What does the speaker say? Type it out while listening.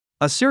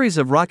A series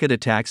of rocket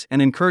attacks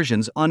and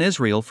incursions on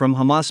Israel from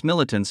Hamas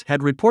militants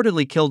had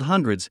reportedly killed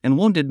hundreds and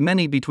wounded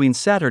many between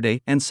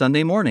Saturday and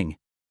Sunday morning.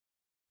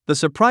 The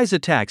surprise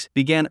attacks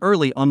began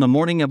early on the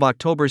morning of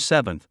October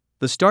 7,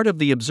 the start of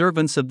the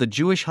observance of the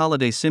Jewish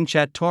holiday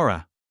Simchat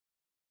Torah.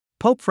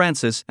 Pope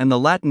Francis and the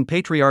Latin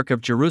Patriarch of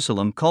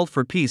Jerusalem called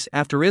for peace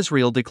after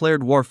Israel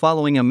declared war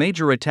following a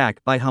major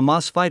attack by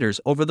Hamas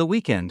fighters over the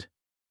weekend.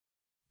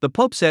 The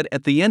Pope said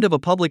at the end of a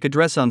public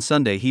address on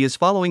Sunday he is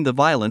following the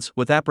violence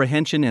with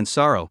apprehension and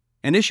sorrow,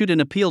 and issued an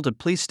appeal to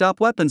please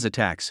stop weapons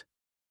attacks.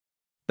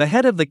 The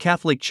head of the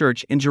Catholic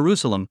Church in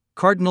Jerusalem,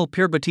 Cardinal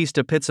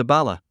Pierbattista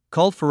Pizzaballa,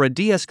 called for a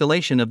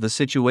de-escalation of the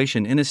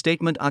situation in a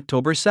statement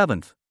October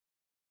 7.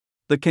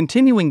 The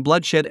continuing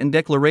bloodshed and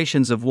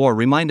declarations of war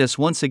remind us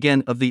once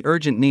again of the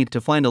urgent need to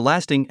find a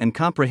lasting and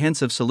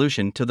comprehensive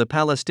solution to the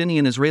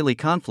Palestinian-Israeli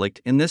conflict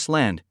in this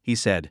land, he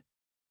said.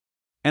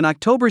 An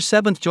October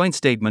 7 joint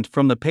statement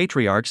from the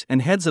patriarchs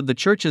and heads of the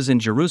churches in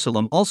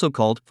Jerusalem also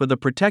called for the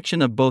protection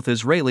of both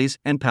Israelis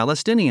and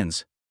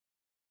Palestinians.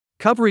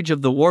 Coverage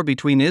of the war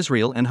between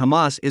Israel and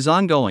Hamas is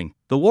ongoing.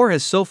 The war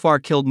has so far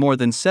killed more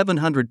than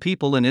 700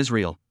 people in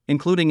Israel,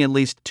 including at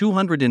least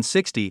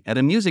 260 at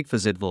a music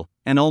festival,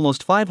 and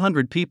almost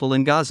 500 people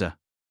in Gaza.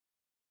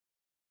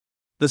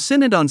 The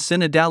Synod on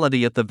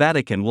Synodality at the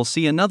Vatican will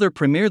see another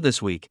premiere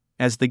this week,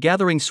 as the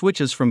gathering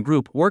switches from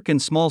group work in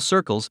small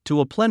circles to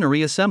a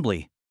plenary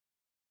assembly.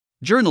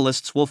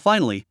 Journalists will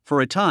finally,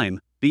 for a time,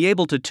 be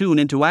able to tune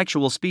into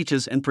actual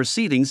speeches and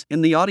proceedings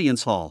in the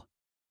audience hall.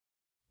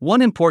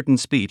 One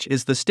important speech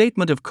is the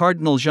statement of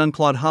Cardinal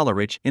Jean-Claude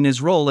Hollerich in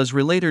his role as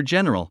Relator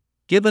General,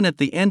 given at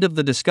the end of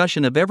the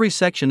discussion of every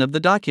section of the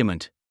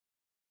document.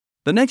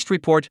 The next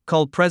report,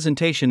 called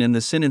Presentation in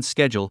the Synod's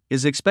Schedule,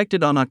 is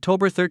expected on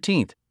October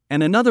 13,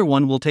 and another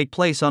one will take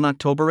place on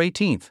October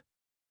 18.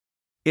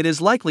 It is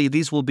likely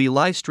these will be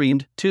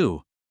live-streamed,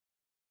 too.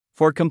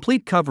 For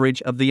complete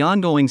coverage of the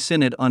ongoing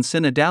Synod on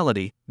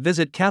Synodality,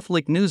 visit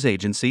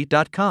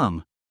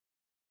CatholicNewsAgency.com.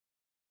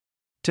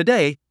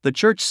 Today, the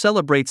Church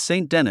celebrates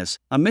Saint Denis,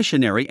 a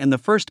missionary and the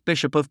first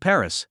bishop of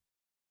Paris.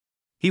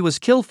 He was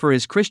killed for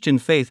his Christian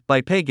faith by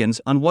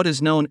pagans on what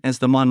is known as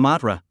the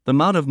Montmartre, the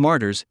Mount of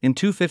Martyrs, in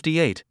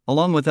 258,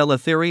 along with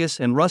Eleutherius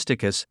and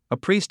Rusticus, a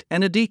priest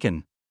and a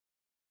deacon.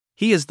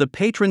 He is the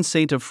patron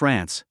saint of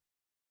France.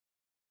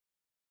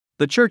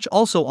 The Church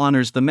also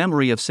honors the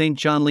memory of Saint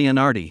John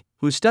Leonardi,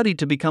 who studied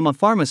to become a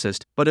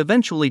pharmacist but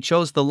eventually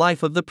chose the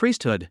life of the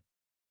priesthood.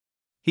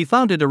 He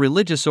founded a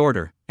religious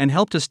order and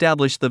helped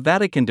establish the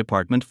Vatican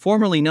department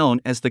formerly known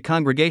as the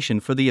Congregation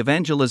for the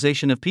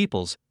Evangelization of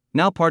Peoples,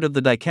 now part of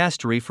the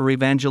Dicastery for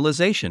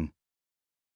Evangelization.